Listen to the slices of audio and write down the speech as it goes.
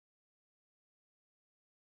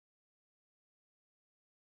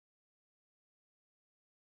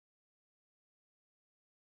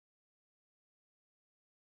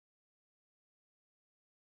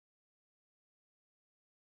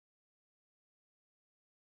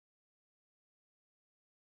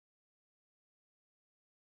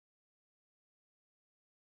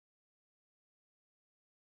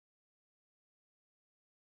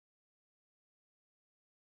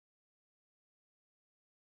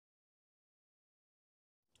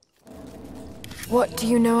What do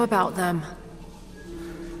you know about them?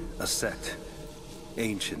 A sect.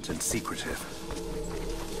 Ancient and secretive.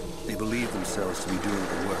 They believe themselves to be doing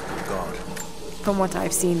the work of God. From what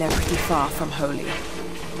I've seen, they're pretty far from holy.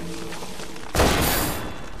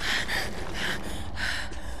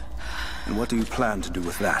 And what do you plan to do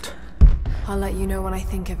with that? I'll let you know when I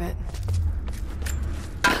think of it.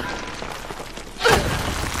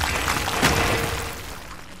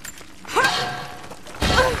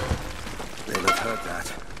 They'll have heard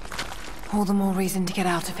that. All the more reason to get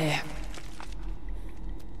out of here.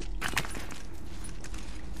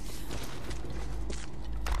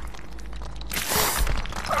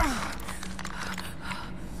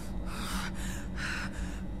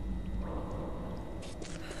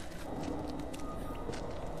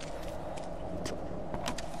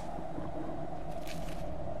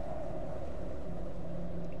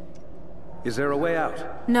 Is there a way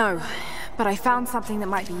out? No, but I found something that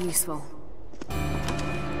might be useful.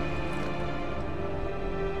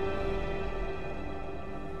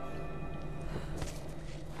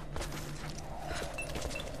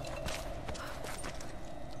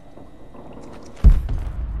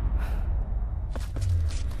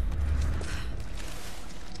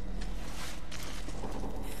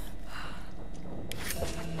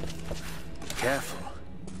 Careful.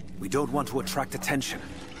 We don't want to attract attention.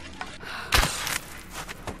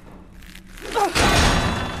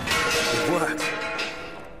 It worked.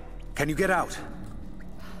 Can you get out?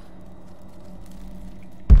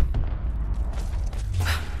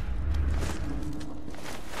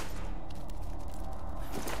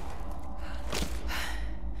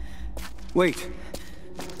 Wait.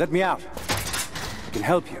 Let me out. I can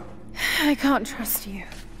help you. I can't trust you.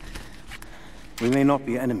 We may not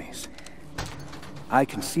be enemies. I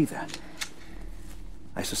can see that.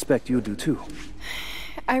 I suspect you do too.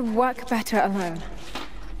 I work better alone.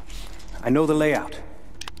 I know the layout.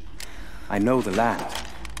 I know the land.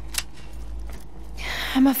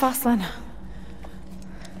 I'm a fast learner.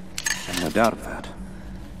 I've no doubt of that.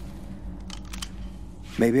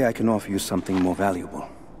 Maybe I can offer you something more valuable.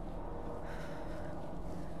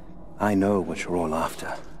 I know what you're all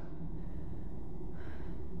after.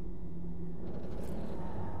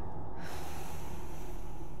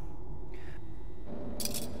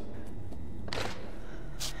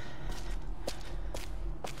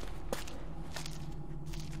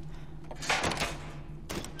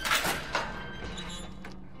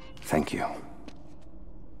 Thank you.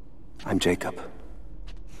 I'm Jacob.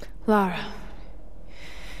 Lara.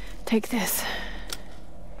 Take this.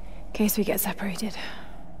 In case we get separated.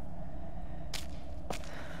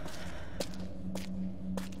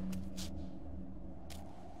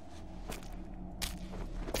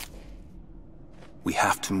 We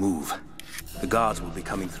have to move. The guards will be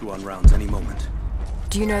coming through on rounds any moment.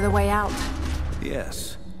 Do you know the way out?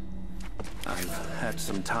 Yes. I've had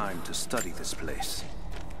some time to study this place.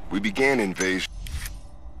 We began invasion.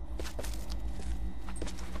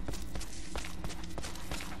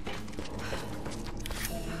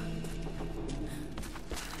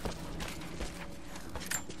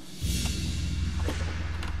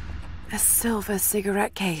 A silver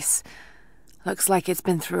cigarette case. Looks like it's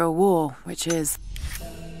been through a war, which is...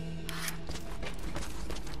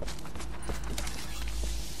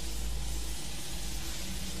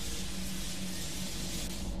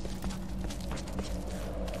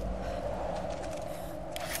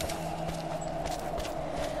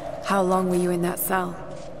 How long were you in that cell?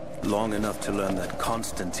 Long enough to learn that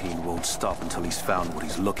Constantine won't stop until he's found what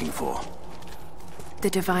he's looking for. The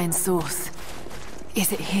divine source.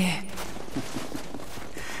 Is it here?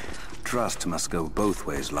 Trust must go both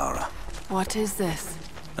ways, Lara. What is this?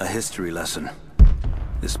 A history lesson.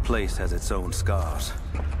 This place has its own scars.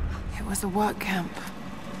 It was a work camp.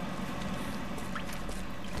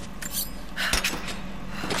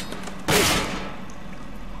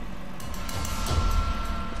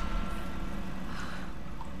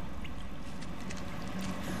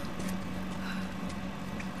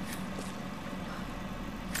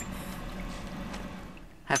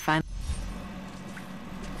 I find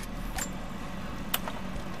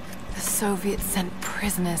the Soviets sent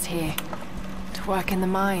prisoners here to work in the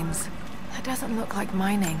mines. That doesn't look like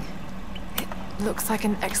mining. It looks like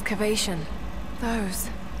an excavation. Those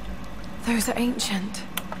are ancient.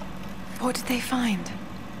 What did they find?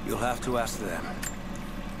 You'll have to ask them.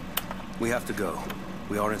 We have to go.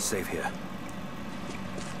 We aren't safe here.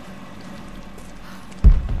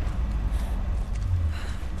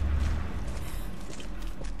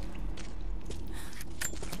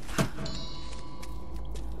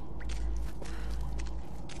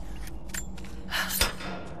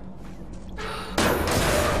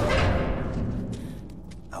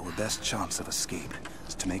 best chance of escape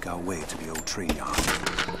is to make our way to the old train yard.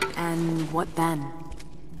 And what then?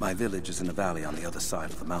 My village is in a valley on the other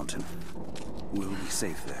side of the mountain. We'll be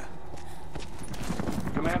safe there.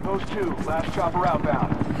 Command Post 2, last chopper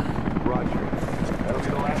outbound. Roger. That'll be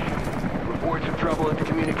the last ship. Reports of trouble at the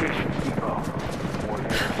communications depot. More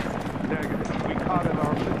hits. Negative. We caught an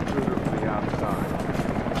armed intruder from the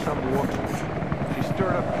outside. Some woman. She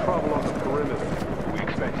stirred up trouble on the perimeter. We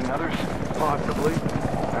expecting others? Possibly.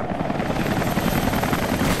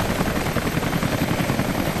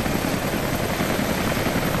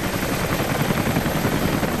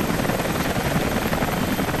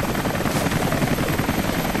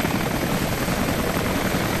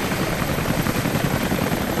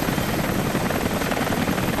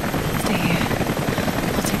 Stay here.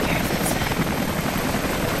 I'll take care of this.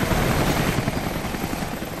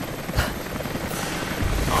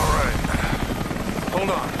 All right. Hold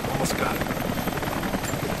on. Almost got it.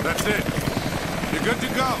 That's it. You're good to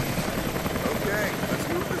go. Okay, let's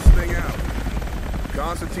move this thing out.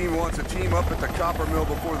 Constantine wants a team up at the copper mill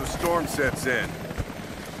before the storm sets in.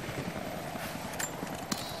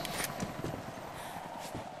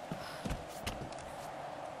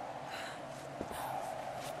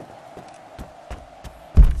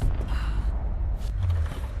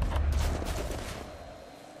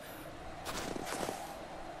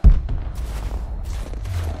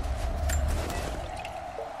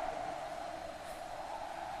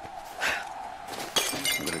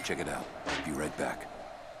 I'm gonna check it out. Be right back.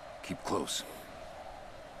 Keep close.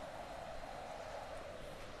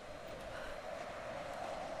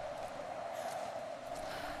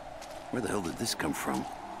 Where the hell did this come from?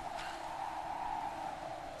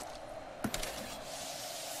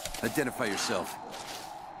 Identify yourself.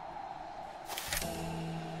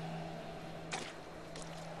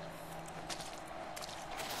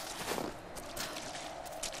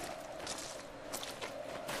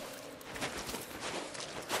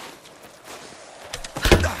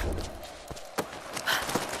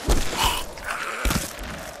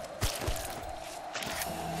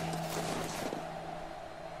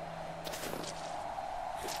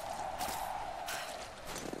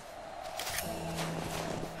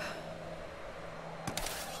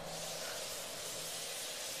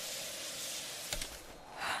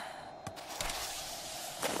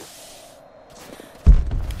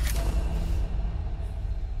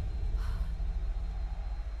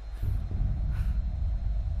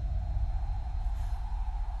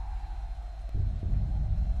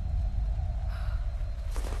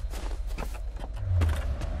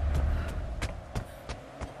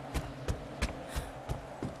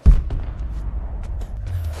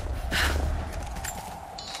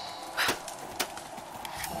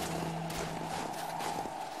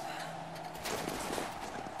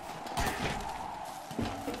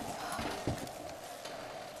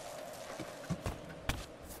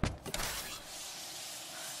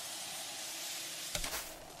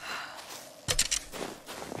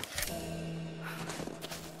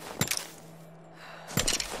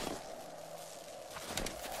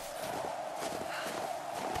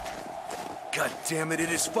 God damn it,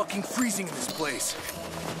 it is fucking freezing in this place.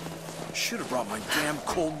 Should have brought my damn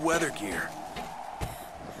cold weather gear.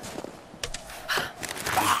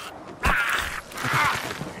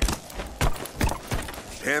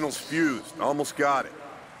 Panel's fused. Almost got it.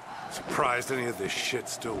 Surprised any of this shit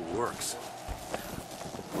still works.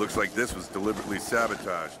 Looks like this was deliberately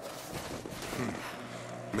sabotaged.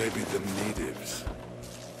 Maybe the natives.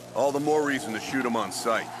 All the more reason to shoot them on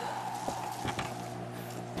sight.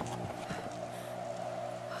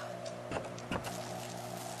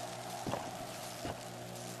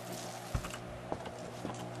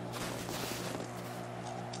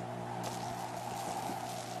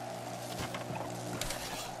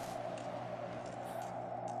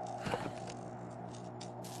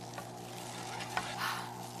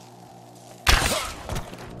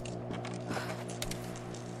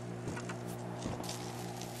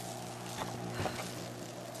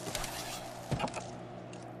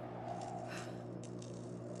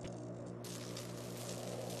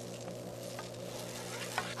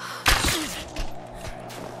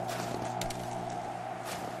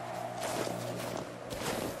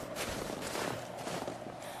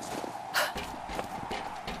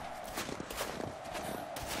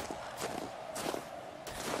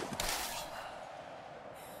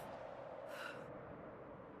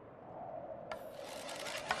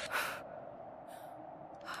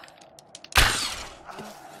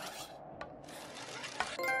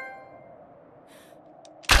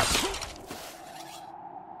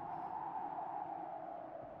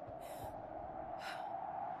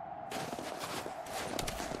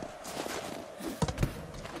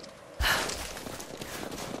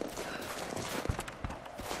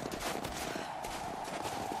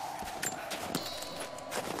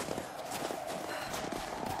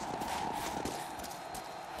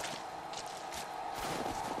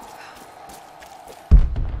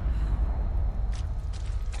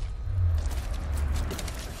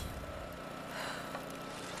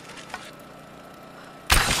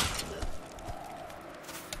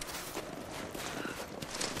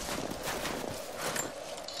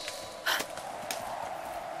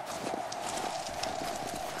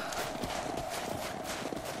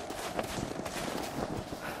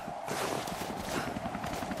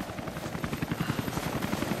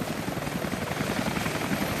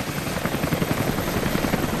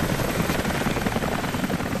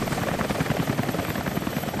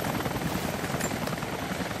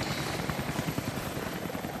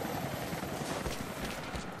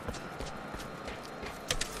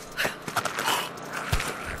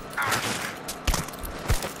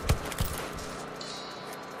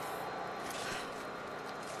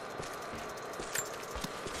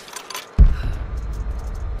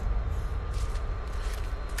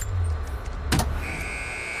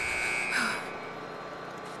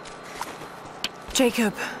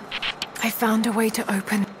 Jacob, I found a way to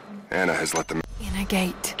open Anna has let them... in a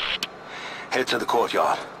gate. Head to the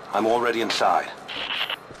courtyard. I'm already inside.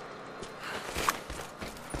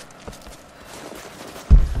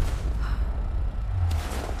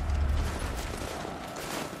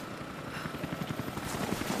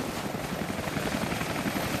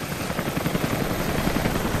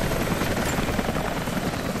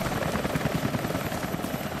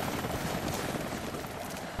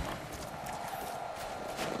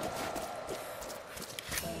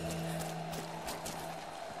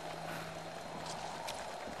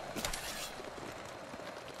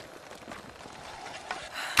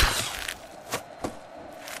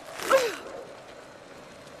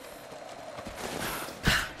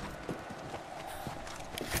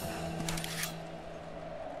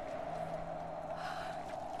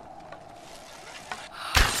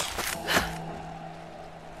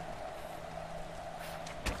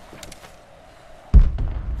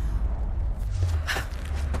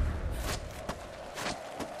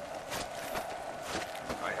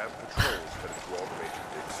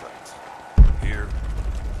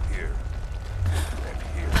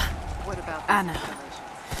 Anna,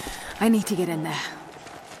 I need to get in there.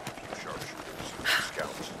 Sharpshooters,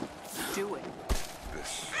 scouts. Do it.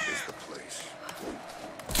 This is the place.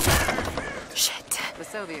 Shit. The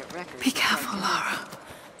Soviet record. Be careful, Lara.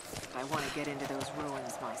 I want to get into those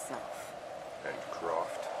ruins myself. And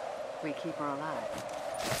Croft. We keep her alive.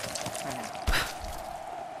 For now.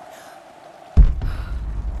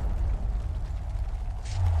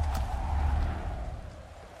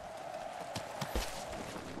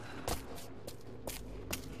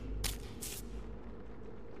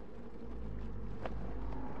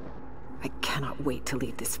 I cannot wait to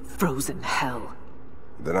leave this frozen hell.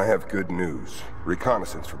 Then I have good news.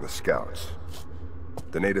 Reconnaissance from the scouts.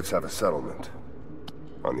 The natives have a settlement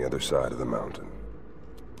on the other side of the mountain.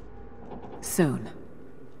 Soon,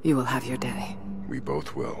 you will have your day. We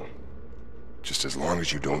both will. Just as long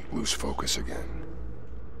as you don't lose focus again.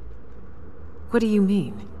 What do you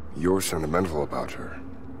mean? You're sentimental about her.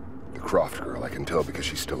 The Croft girl, I can tell because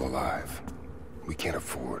she's still alive. We can't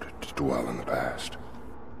afford to dwell in the past.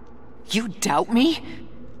 You doubt me?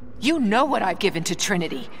 You know what I've given to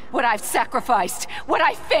Trinity, what I've sacrificed, what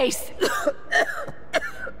I face!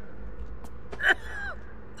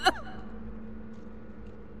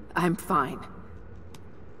 I'm fine.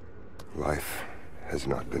 Life has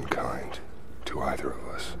not been kind to either of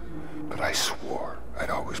us, but I swore I'd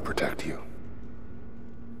always protect you.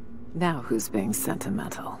 Now who's being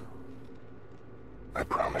sentimental? I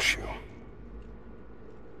promise you.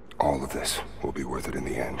 All of this will be worth it in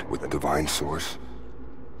the end. With a divine source,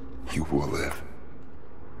 you will live.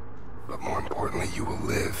 But more importantly, you will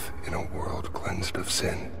live in a world cleansed of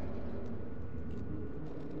sin.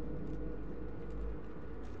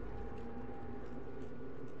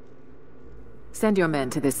 Send your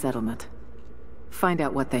men to this settlement. Find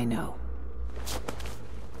out what they know.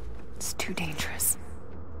 It's too dangerous.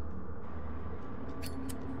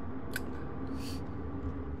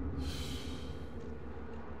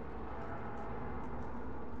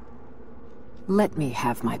 Let me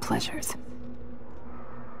have my pleasures.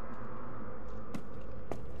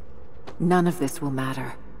 None of this will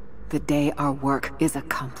matter the day our work is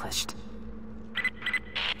accomplished.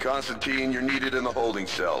 Constantine, you're needed in the holding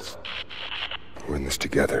cells. We're in this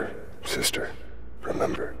together, sister.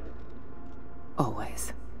 Remember.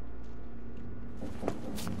 Always.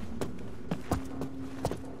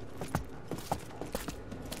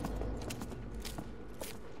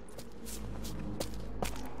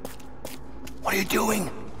 What are you doing?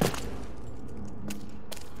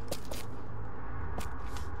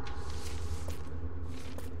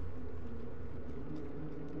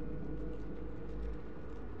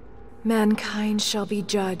 Mankind shall be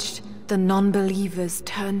judged, the non-believers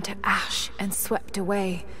turned to ash and swept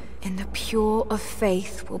away, and the pure of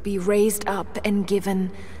faith will be raised up and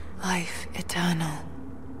given life eternal.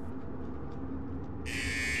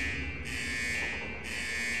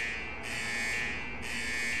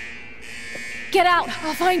 Get out!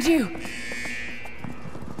 I'll find you!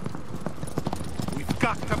 We've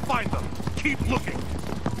got to find them. Keep looking.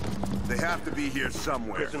 They have to be here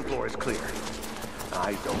somewhere. Prison floor is clear.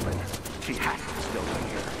 Eyes open. She has to still be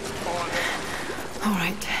here. All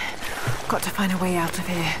right. Got to find a way out of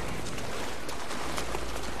here.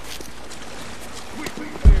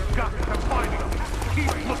 We've got to find them.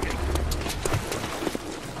 Keep looking.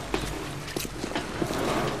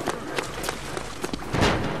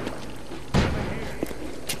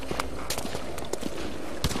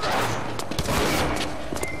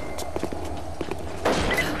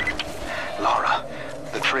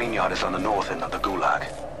 yard is on the north end of the Gulag.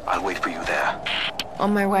 I'll wait for you there.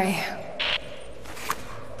 On my way.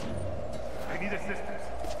 I need assistance.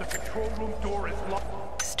 The control room door is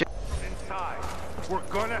locked from inside. We're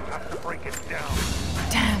gonna have to break it down.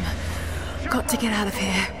 Damn. Got to get out of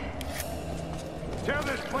here. Tear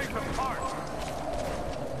this place apart!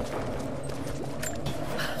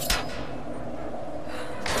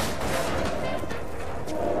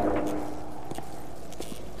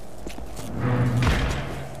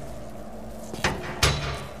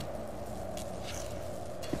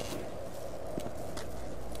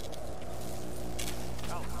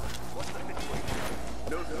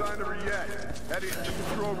 No sign of her yet. Heading to the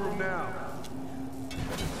control room now.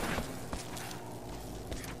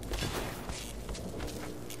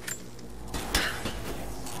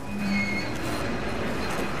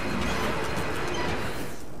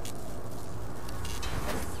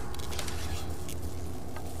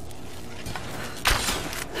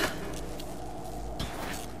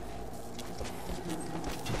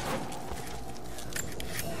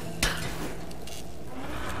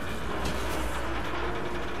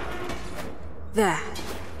 There.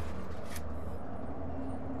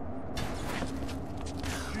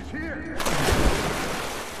 She's here!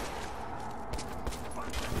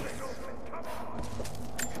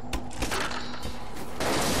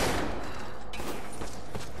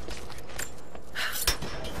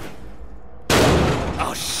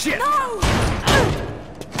 Oh, shit! No!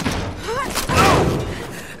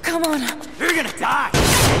 Come on. You're gonna die!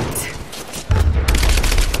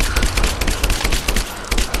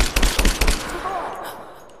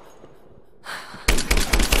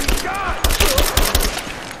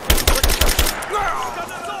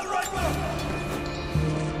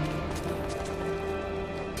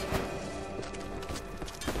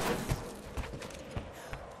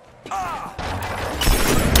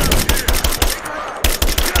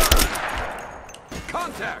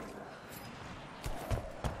 Contact!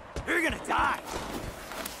 You're gonna die!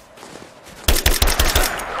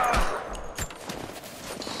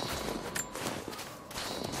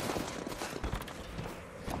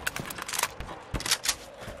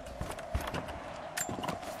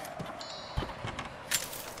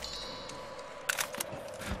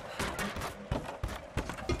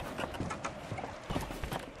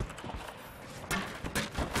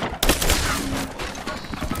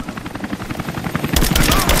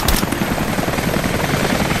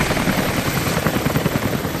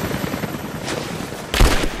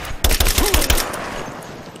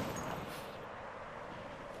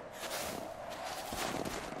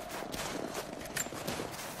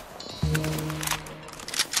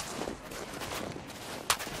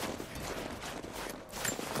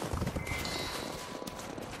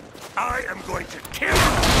 I am going to kill you!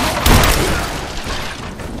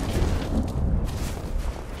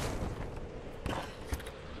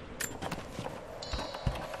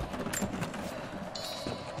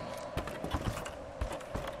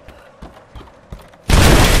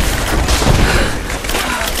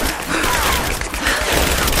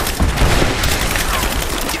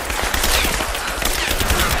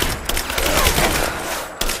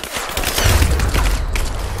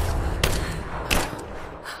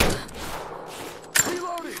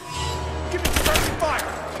 Reloading!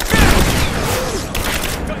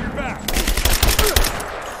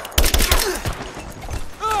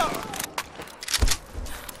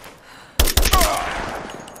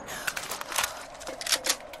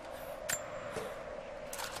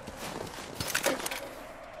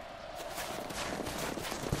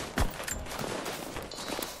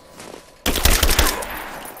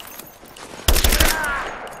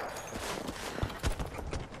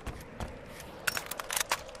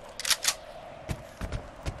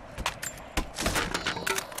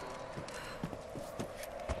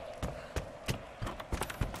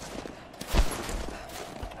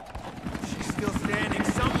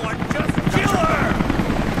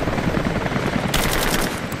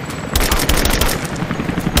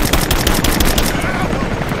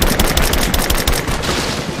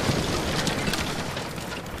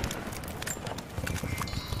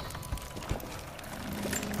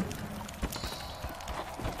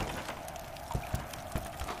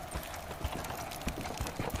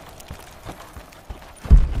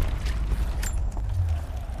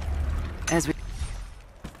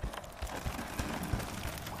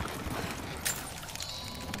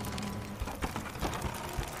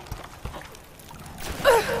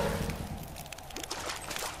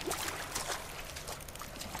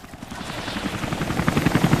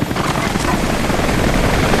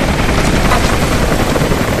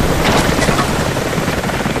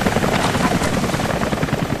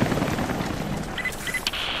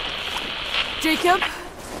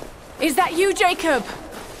 Is that you, Jacob?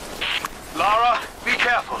 Lara, be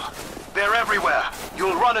careful. They're everywhere.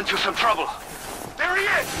 You'll run into some trouble. There he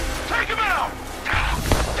is! Take him out!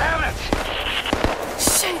 Damn it!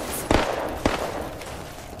 Shit!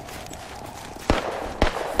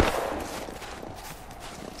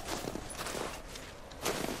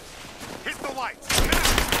 Hit the lights!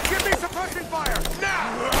 Now! Give me suppressing fire!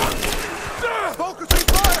 Now! Focusing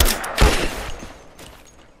fire!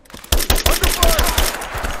 Under fire!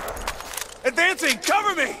 Advancing!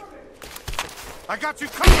 Cover me! I got you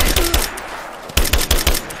covered!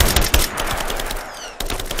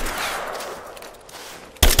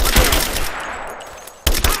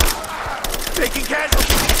 Taking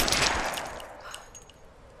casualties!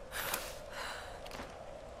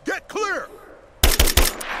 Get clear!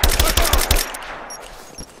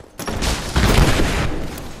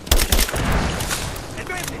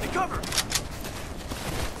 Advancing to cover!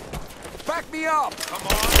 Back me up! Come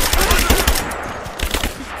on!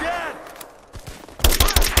 He's dead!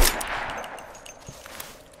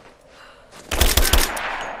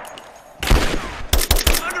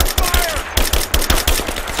 Under fire!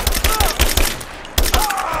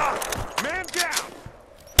 Man down!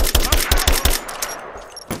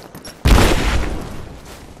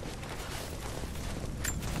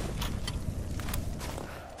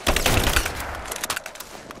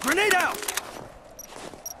 Grenade out!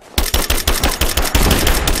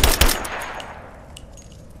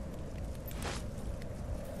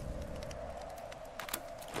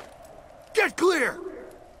 Get clear!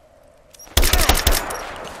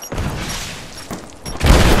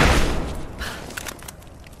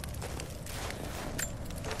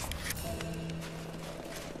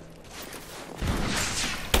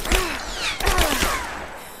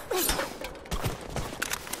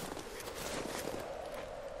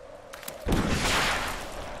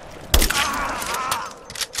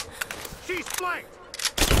 She's flanked!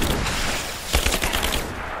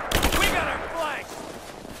 We got her flanked!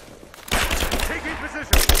 Taking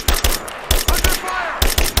position! Under fire!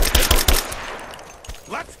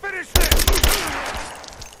 Let's finish this!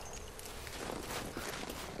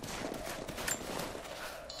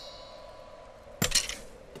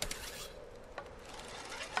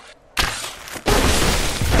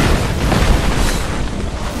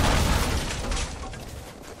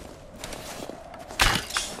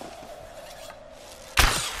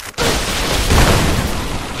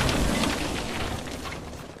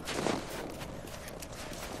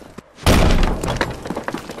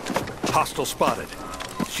 Hostile spotted.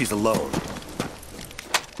 She's alone.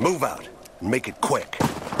 Move out and make it quick.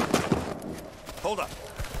 Hold up.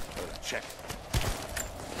 Check.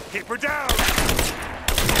 Keep her down!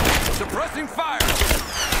 Suppressing fire!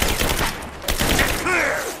 Get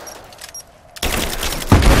clear!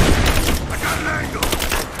 I got an angle!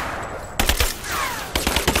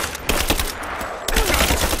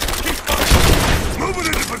 Keep firing! Moving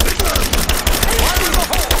into position! Fire in the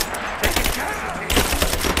hole! Taking casualties!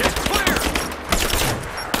 Get clear!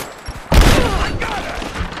 I got it!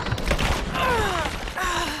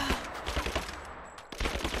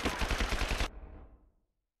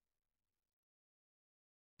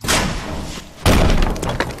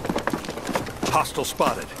 Hostile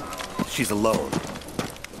spotted. She's alone.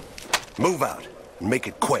 Move out and make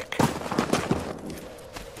it quick.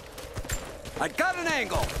 I got an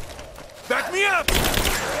angle! Back me up!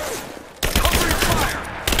 Cover your fire!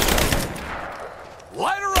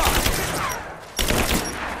 Light her up!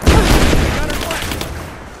 Got her flanked!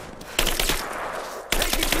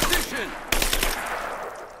 Taking position!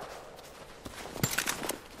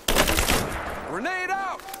 Grenade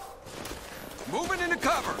out! Moving into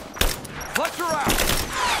cover! Fletch her out!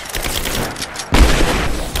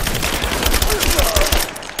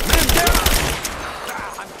 Man down!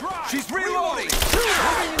 I'm dry! She's reloading!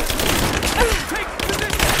 Take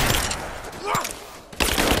position!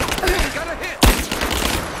 Got a hit!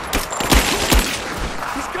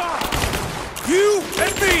 He's gone! You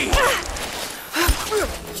and me!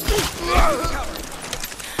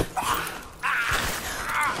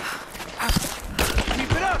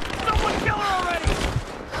 Keep it up! Someone kill her already!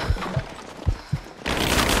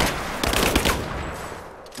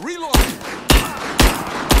 Reload!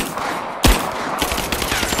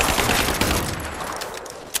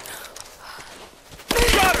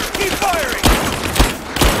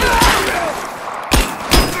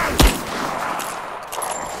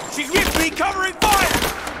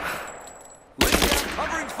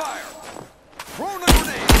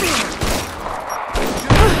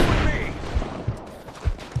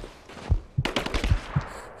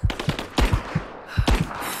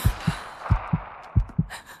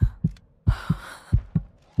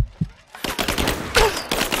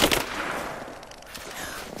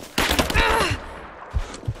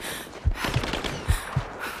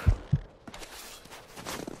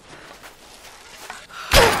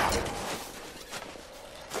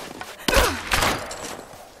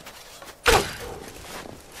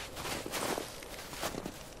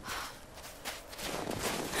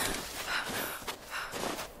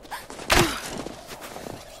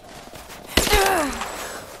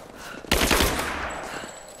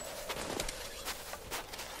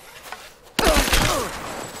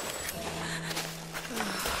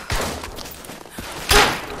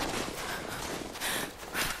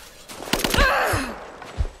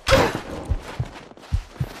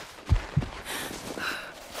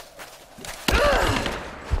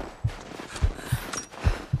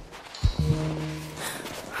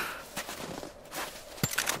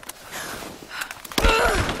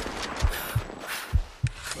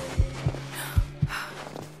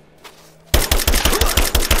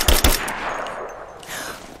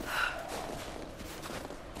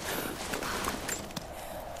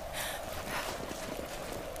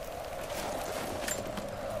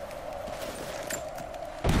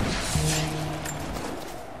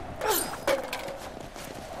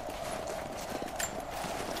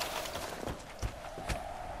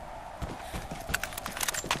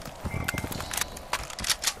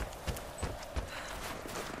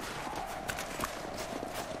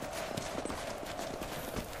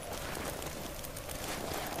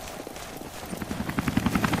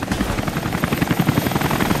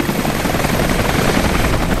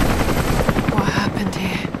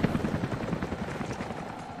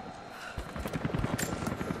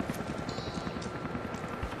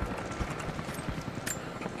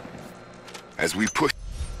 As we push...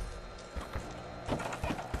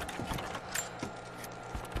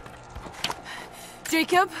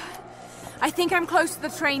 Jacob, I think I'm close to the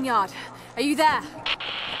train yard. Are you there?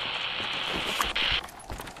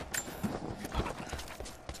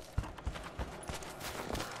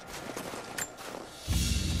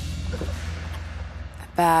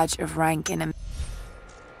 A badge of rank in a...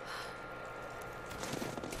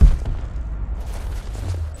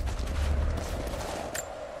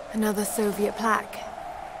 Another Soviet plaque.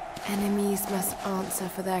 Enemies must answer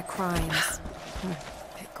for their crimes.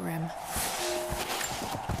 Bit grim.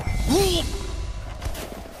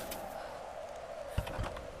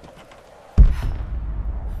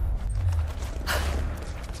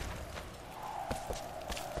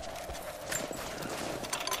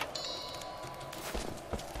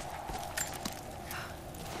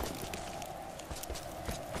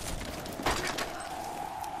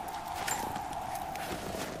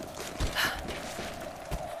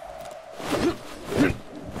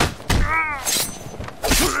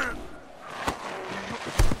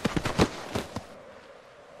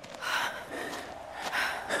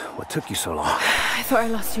 What took you so long? I thought I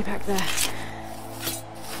lost you back there.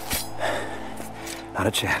 Not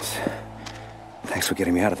a chance. Thanks for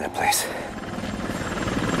getting me out of that place.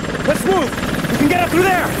 Let's move! We can get up through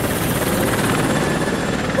there!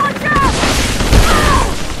 Watch out!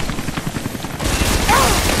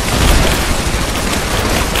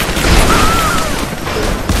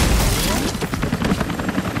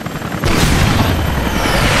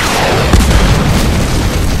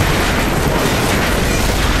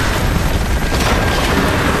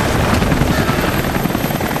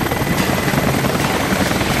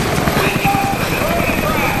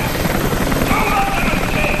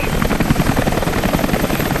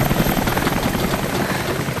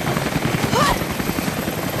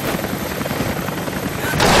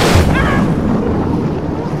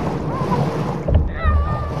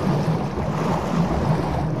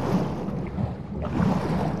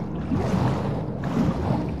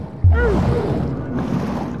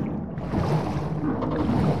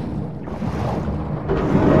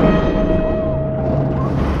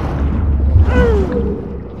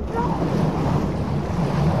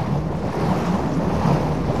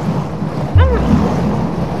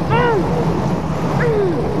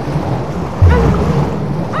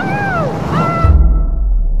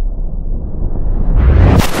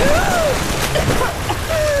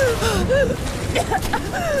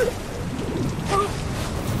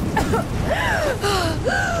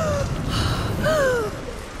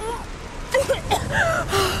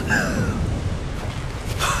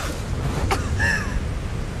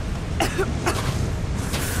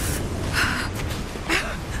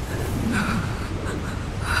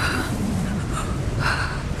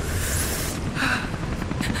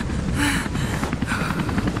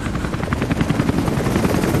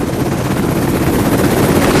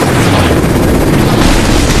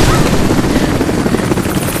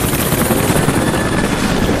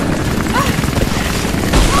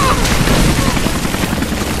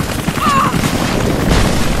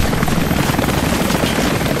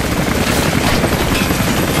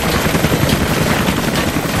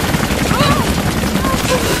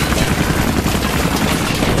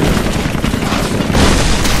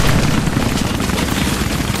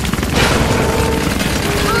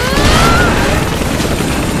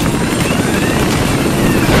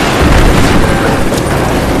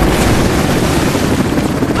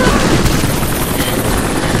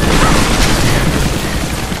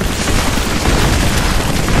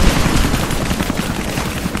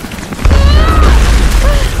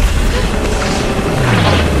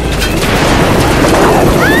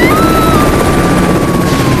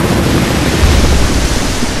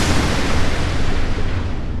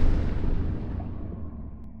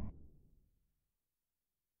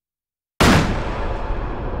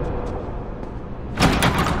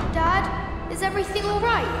 Is everything all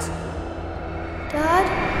right? Dad?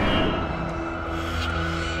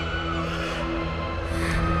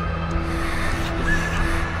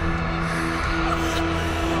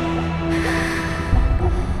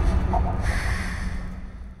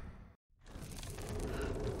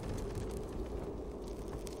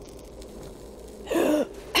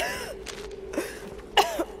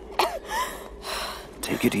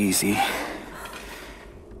 Take it easy.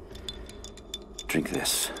 Drink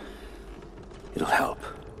this. It'll help.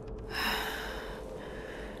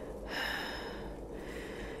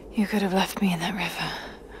 You could have left me in that river.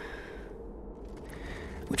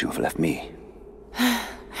 Would you have left me?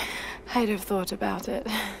 I'd have thought about it.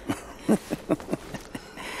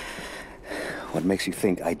 What makes you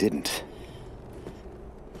think I didn't?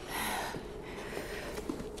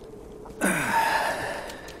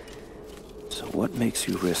 What makes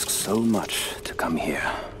you risk so much to come here?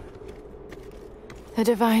 The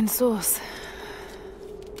divine source.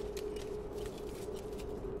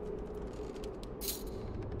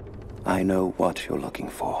 I know what you're looking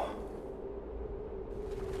for.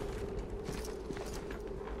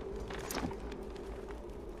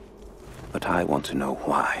 But I want to know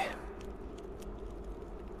why.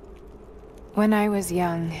 When I was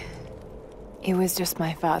young, it was just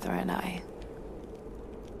my father and I.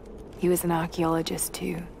 He was an archaeologist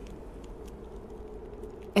too.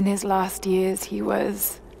 In his last years, he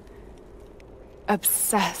was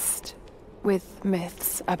obsessed with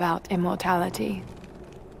myths about immortality.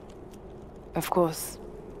 Of course,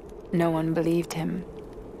 no one believed him,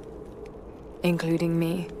 including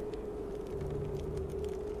me.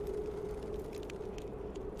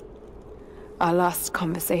 Our last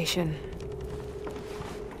conversation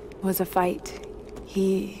was a fight.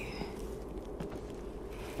 He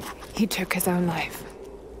took his own life.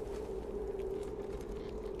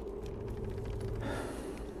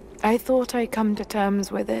 I thought I'd come to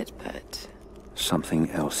terms with it, but... Something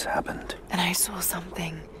else happened. And I saw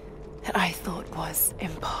something that I thought was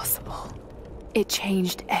impossible. It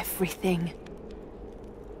changed everything.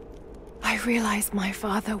 I realized my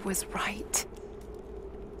father was right.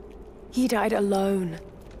 He died alone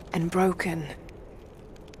and broken.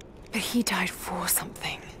 But he died for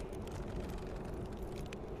something.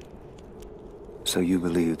 So you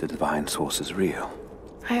believe the divine source is real?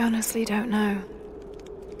 I honestly don't know.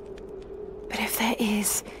 But if there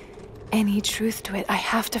is any truth to it, I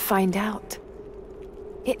have to find out.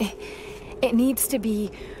 It needs to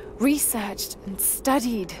be researched and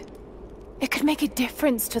studied. It could make a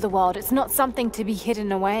difference to the world. It's not something to be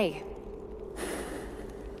hidden away.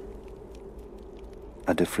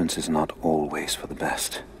 A difference is not always for the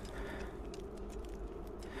best.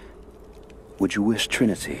 Would you wish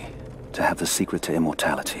Trinity to have the secret to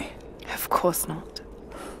immortality? Of course not.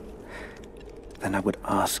 Then I would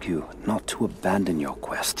ask you not to abandon your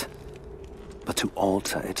quest, but to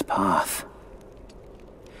alter its path.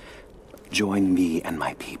 Join me and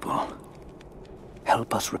my people.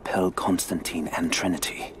 Help us repel Constantine and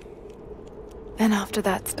Trinity. And after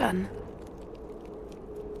that's done?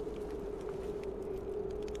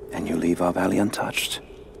 And you leave our valley untouched.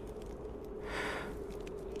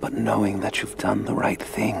 But knowing that you've done the right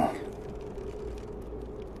thing.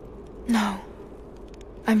 No.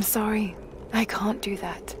 I'm sorry. I can't do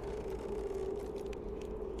that.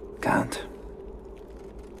 Can't?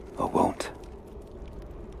 Or won't?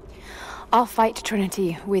 I'll fight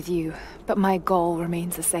Trinity with you, but my goal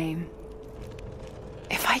remains the same.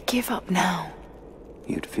 If I give up now...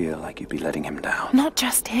 You'd feel like you'd be letting him down. Not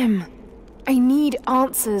just him. I need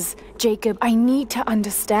answers, Jacob. I need to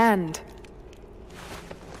understand.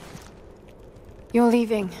 You're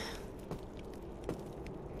leaving.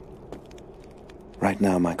 Right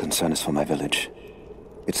now, my concern is for my village.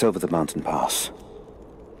 It's over the mountain pass.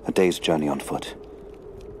 A day's journey on foot.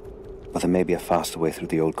 But there may be a faster way through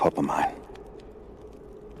the old copper mine.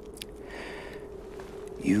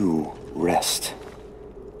 You rest.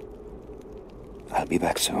 I'll be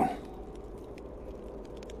back soon.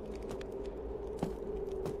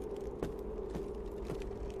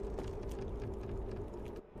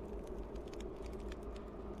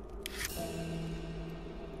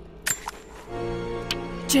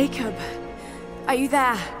 Jacob, are you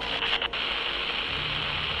there?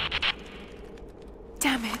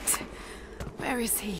 Damn it. Where is he?